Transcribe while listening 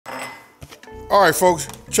All right, folks,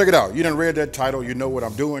 check it out. You done read that title, you know what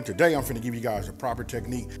I'm doing. Today, I'm finna give you guys a proper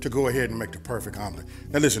technique to go ahead and make the perfect omelet.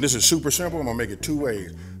 Now listen, this is super simple. I'm gonna make it two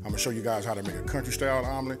ways. I'm gonna show you guys how to make a country style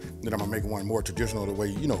omelet, then I'm gonna make one more traditional the way,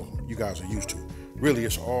 you guys are used to. Really,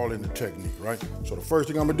 it's all in the technique, right? So the first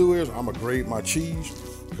thing I'm gonna do is I'm gonna grate my cheese,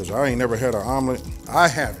 because I ain't never had an omelet. I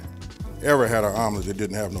haven't ever had an omelet that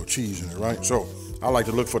didn't have no cheese in it, right? So I like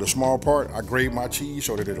to look for the small part. I grate my cheese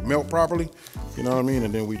so that it'll melt properly, you know what I mean?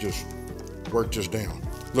 And then we just work this down.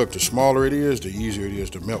 Look, the smaller it is, the easier it is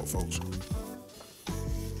to melt, folks.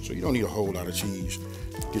 So you don't need a whole lot of cheese.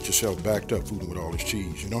 Get yourself backed up fooding with all this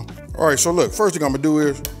cheese, you know? All right, so look, first thing I'm gonna do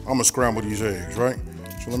is I'm gonna scramble these eggs, right?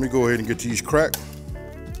 So let me go ahead and get these cracked.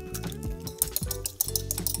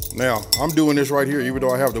 Now, I'm doing this right here, even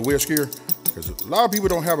though I have the whisk here, because a lot of people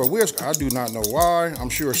don't have a whisk. I do not know why. I'm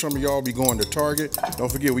sure some of y'all be going to Target.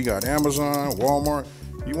 Don't forget, we got Amazon, Walmart.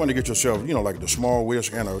 You want to get yourself, like the small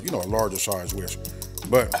whisk and a larger size whisk.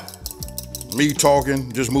 But me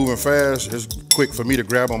talking, just moving fast, it's quick for me to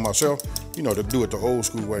grab on myself, to do it the old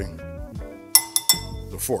school way,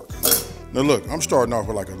 the fork. Now look, I'm starting off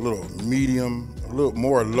with like a little medium, a little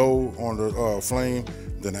more low on the flame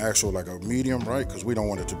than actual like a medium, right? Because we don't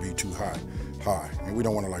want it to be too high, and we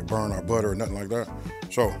don't want to like burn our butter or nothing like that.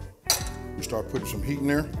 So you start putting some heat in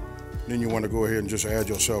there. Then you want to go ahead and just add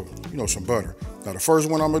yourself, some butter. Now the first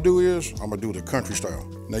one I'm gonna do is, I'm gonna do the country style.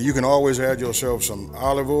 Now you can always add yourself some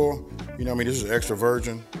olive oil. This is extra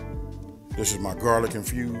virgin. This is my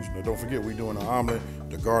garlic-infused. Now don't forget, we doing an omelet,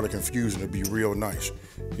 the garlic-infused, and it'll be real nice.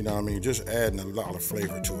 Just adding a lot of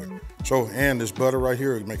flavor to it. So, and this butter right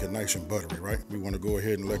here, it'll make it nice and buttery, right? We want to go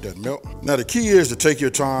ahead and let that melt. Now the key is to take your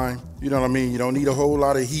time, you know what I mean? You don't need a whole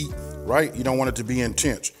lot of heat, right? You don't want it to be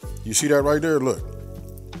intense. You see that right there? Look.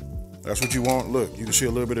 That's what you want. Look, you can see a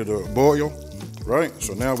little bit of the boil, right?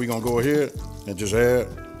 So now we're gonna go ahead and just add,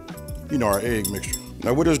 our egg mixture.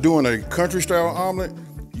 Now we're just doing a country style omelet.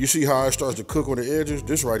 You see how it starts to cook on the edges?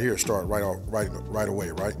 This right here start right away,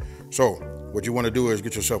 right? So what you wanna do is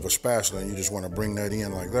get yourself a spatula and you just wanna bring that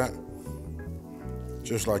in like that,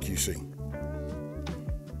 just like you see.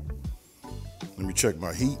 Let me check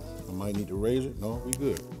my heat. I might need to raise it. No, we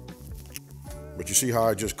good. But you see how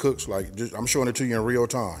it just cooks? I'm showing it to you in real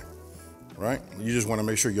time. Right? You just want to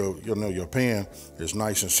make sure your pan is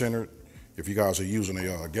nice and centered. If you guys are using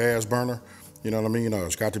a gas burner, you know what I mean?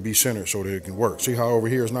 It's got to be centered so that it can work. See how over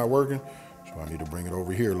here it's not working? So I need to bring it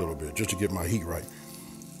over here a little bit just to get my heat right.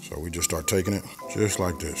 So we just start taking it just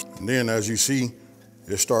like this. And then as you see,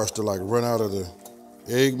 it starts to like run out of the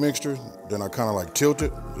egg mixture. Then I kind of like tilt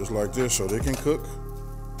it just like this so they can cook.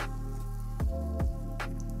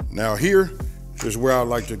 Now here is where I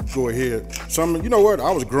like to go ahead. You know what? I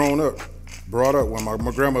was brought up when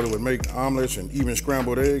my grandmother would make omelets and even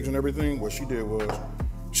scrambled eggs and everything. What she did was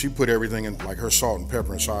she put everything in like her salt and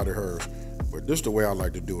pepper inside of hers. But this is the way I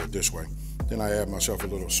like to do it, this way. Then I add myself a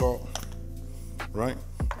little salt, right?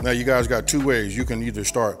 Now you guys got two ways. You can either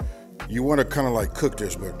you want to kind of like cook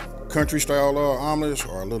this, but country style omelets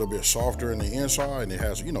are a little bit softer in the inside and it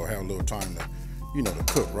has, have a little time to, to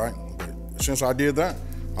cook, right? But since I did that,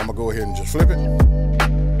 I'm gonna go ahead and just flip it.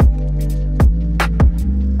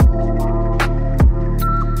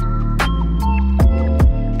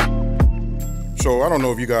 So I don't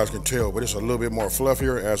know if you guys can tell, but it's a little bit more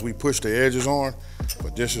fluffier as we push the edges on,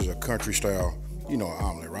 but this is a country style,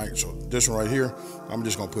 omelet, right? So this one right here, I'm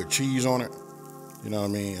just gonna put cheese on it, you know what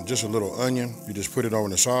I mean? And just a little onion, you just put it over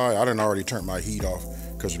the side. I done already turned my heat off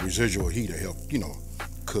because the residual heat will help,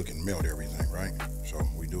 cook and melt everything, right? So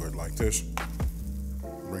we do it like this.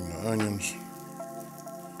 Bring the onions,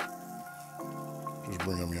 just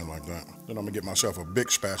bring them in like that. Then I'm gonna get myself a big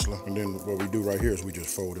spatula, and then what we do right here is we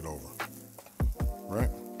just fold it over. Right?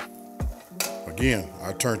 Again,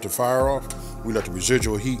 I turned the fire off. We let the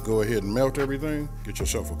residual heat go ahead and melt everything. Get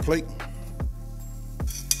yourself a plate.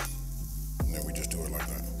 And then we just do it like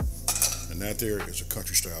that. And that there is a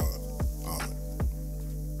country style omelet.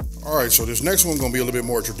 All right, so this next one's gonna be a little bit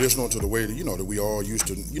more traditional to the way that, that we all used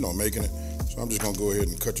to, making it. So I'm just gonna go ahead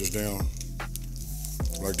and cut this down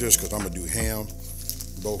like this because I'm gonna do ham,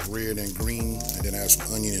 both red and green, and then add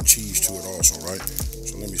some onion and cheese to it also, right?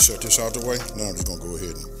 So let me set this out the way. Now I'm just gonna go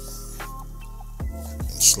ahead and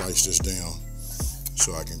slice this down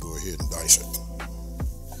so I can go ahead and dice it.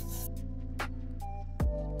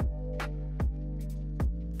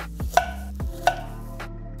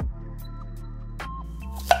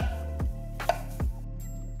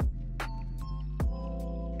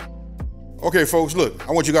 Okay, folks, look,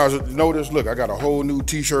 I want you guys to notice, look, I got a whole new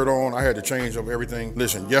t-shirt on. I had to change up everything.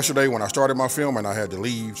 Listen, yesterday when I started my film and I had to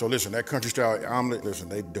leave, so listen, that country style omelet, listen,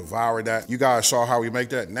 they devoured that. You guys saw how we make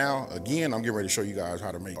that. Now, again, I'm getting ready to show you guys how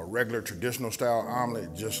to make a regular traditional style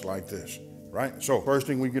omelet just like this, right? So first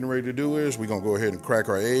thing we're getting ready to do is we're gonna go ahead and crack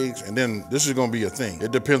our eggs, and then this is gonna be a thing.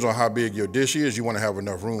 It depends on how big your dish is. You wanna have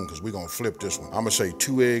enough room because we're gonna flip this one. I'm gonna say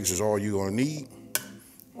 2 eggs is all you're gonna need.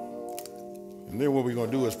 And then what we're gonna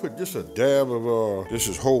do is put just a dab of, this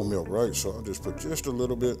is whole milk, right? So I'll just put just a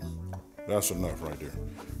little bit. That's enough right there.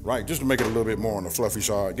 Right, just to make it a little bit more on the fluffy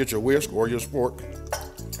side. Get your whisk or your spork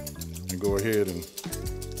and go ahead and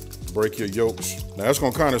break your yolks. Now that's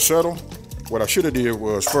gonna kind of settle. What I should have did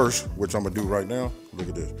was first, which I'm gonna do right now, look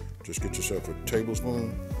at this. Just get yourself a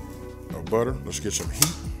tablespoon of butter. Let's get some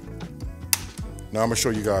heat. Now I'm gonna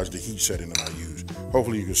show you guys the heat setting that I use.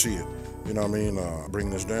 Hopefully you can see it. You know what I mean?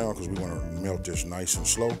 Bring this down because we want to melt this nice and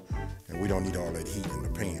slow, and we don't need all that heat in the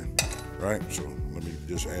pan, right? So let me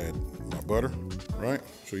just add my butter, right?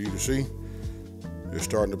 So you can see it's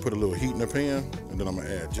starting to put a little heat in the pan, and then I'm gonna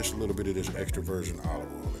add just a little bit of this extra virgin olive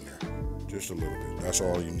oil in there, just a little bit. That's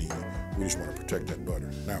all you need. We just want to protect that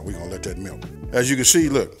butter. Now we're gonna let that melt. As you can see,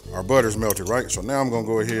 look, our butter's melted, right? So now I'm gonna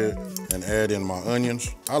go ahead and add in my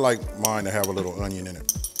onions. I like mine to have a little onion in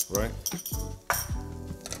it, right?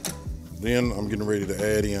 Then I'm getting ready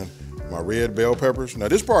to add in my red bell peppers. Now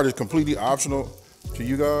this part is completely optional to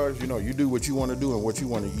you guys. You know, you do what you want to do and what you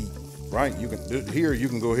want to eat, right? You can here you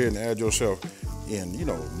can go ahead and add yourself in, you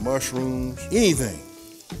know, mushrooms, anything.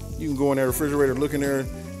 You can go in that refrigerator, look in there,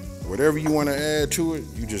 whatever you want to add to it,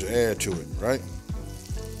 you just add to it, right?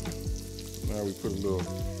 Now we put a little,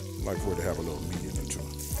 like for it to have a little meat in it too.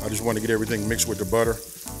 I just want to get everything mixed with the butter.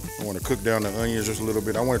 I want to cook down the onions just a little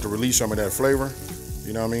bit. I want it to release some of that flavor.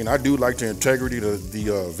 You know what I mean? I do like the integrity the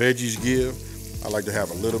veggies give. I like to have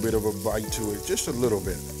a little bit of a bite to it, just a little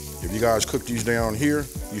bit. If you guys cook these down here,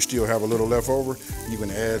 you still have a little left over, you can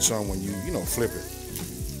add some when you flip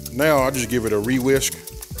it. Now I just give it a re-whisk,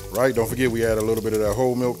 right? Don't forget we add a little bit of that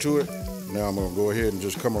whole milk to it. Now I'm gonna go ahead and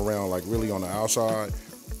just come around like really on the outside,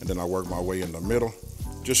 and then I work my way in the middle,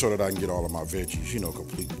 just so that I can get all of my veggies,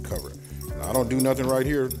 completely covered. Now, I don't do nothing right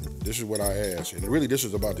here. This is what I ask. And really, this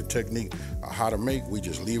is about the technique of how to make. We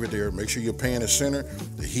just leave it there. Make sure your pan is centered.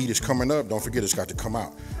 The heat is coming up. Don't forget, it's got to come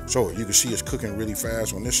out. So you can see it's cooking really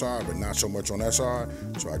fast on this side, but not so much on that side.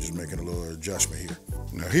 So I just making a little adjustment here.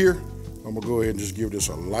 Now here, I'm gonna go ahead and just give this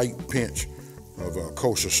a light pinch of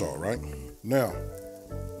kosher salt, right? Now,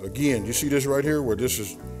 again, you see this right here where this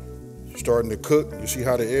is starting to cook? You see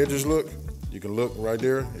how the edges look? You can look right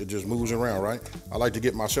there, it just moves around, right? I like to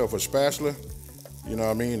get myself a spatula, you know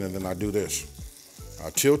what I mean? And then I do this. I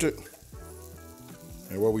tilt it.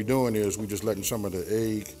 And what we're doing is we just letting some of the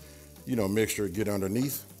egg, mixture get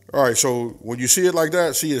underneath. All right, so when you see it like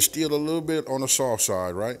that, see it's still a little bit on the soft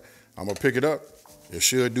side, right? I'm gonna pick it up. It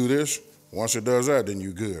should do this. Once it does that, then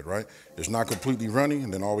you're good, right? It's not completely runny,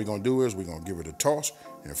 and then all we're gonna do is we're gonna give it a toss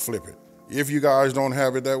and flip it. If you guys don't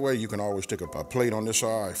have it that way, you can always stick a plate on this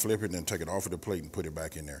side, flip it, and then take it off of the plate and put it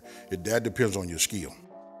back in there. That depends on your skill.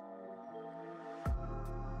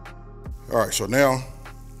 All right, so now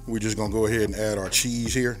we're just gonna go ahead and add our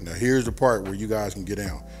cheese here. Now here's the part where you guys can get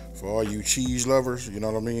down. For all you cheese lovers, you know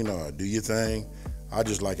what I mean? Do your thing. I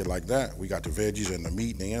just like it like that. We got the veggies and the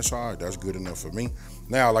meat in the inside. That's good enough for me.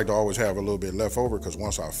 Now I like to always have a little bit left over because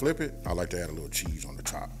once I flip it, I like to add a little cheese on the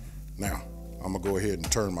top. Now, I'm gonna go ahead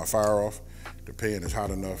and turn my fire off. The pan is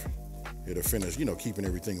hot enough. It'll finish, keeping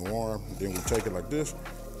everything warm. Then we take it like this.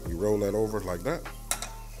 We roll that over like that.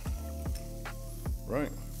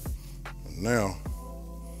 Right? And now,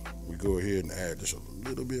 we go ahead and add just a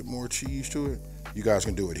little bit more cheese to it. You guys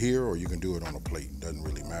can do it here or you can do it on a plate. Doesn't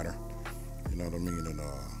really matter. You know what I mean? And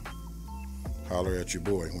holler at your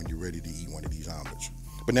boy when you're ready to eat one of these omelets.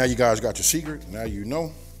 But now you guys got your secret. Now you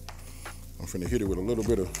know. I'm finna hit it with a little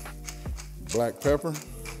bit of black pepper.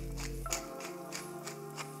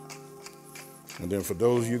 And then for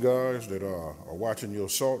those of you guys that are watching your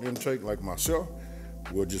salt intake like myself,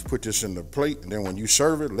 we'll just put this in the plate. And then when you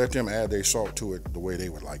serve it, let them add their salt to it the way they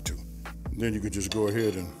would like to. And then you can just go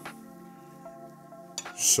ahead and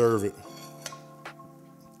serve it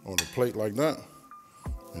on the plate like that.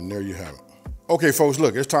 And there you have it. Okay, folks,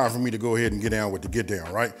 look, it's time for me to go ahead and get down with the get down,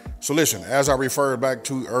 right? So listen, as I referred back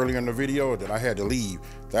to earlier in the video that I had to leave,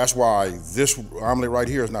 that's why this omelet right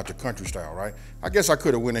here is not the country style, right? I guess I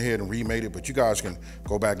could have went ahead and remade it, but you guys can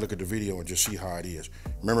go back, look at the video and just see how it is.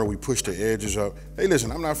 Remember, we pushed the edges up. Hey,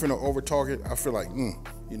 listen, I'm not finna over talk it. I feel like,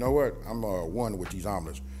 you know what? I'm one with these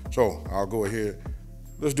omelets. So I'll go ahead.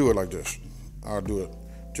 Let's do it like this. I'll do it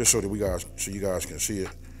just so that you guys can see it.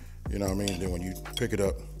 You know what I mean? Then when you pick it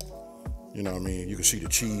up, you know what I mean, you can see the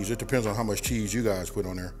cheese. It depends on how much cheese you guys put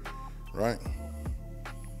on there, right?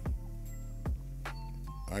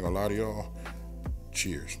 I ain't gonna lie to y'all.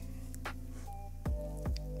 Cheers.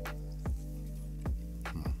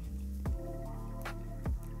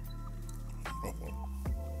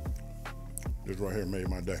 This right here made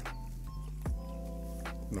my day.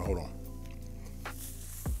 No, hold on.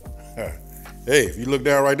 Hey, if you look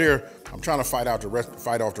down right there, I'm trying to fight off the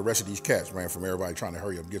rest of these cats, man, from everybody trying to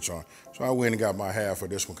hurry up and get some. So I went and got my half for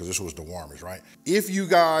this one because this was the warmest, right? If you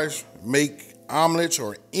guys make omelets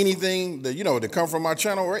or anything that, you know, that come from my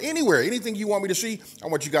channel or anywhere, anything you want me to see, I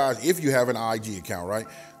want you guys, if you have an IG account, right?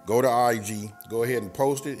 Go to IG, go ahead and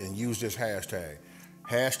post it and use this hashtag.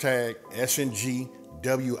 Hashtag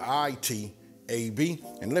SNGWITAB,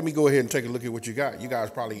 and let me go ahead and take a look at what you got. You guys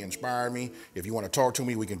probably inspire me. If you want to talk to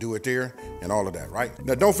me, we can do it there and all of that, right?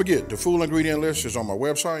 Now, don't forget, the full ingredient list is on my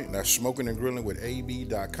website. That's Smokin and Grillin with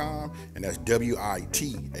AB.com, and that's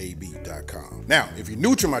WITAB.com. Now, if you're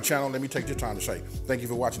new to my channel, let me take this time to say thank you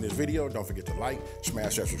for watching this video. Don't forget to like,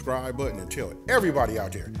 smash that subscribe button, and tell everybody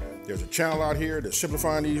out there there's a channel out here that's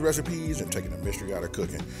simplifying these recipes and taking the mystery out of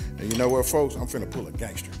cooking. And you know what, folks? I'm finna pull a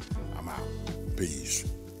gangster. I'm out. Peace.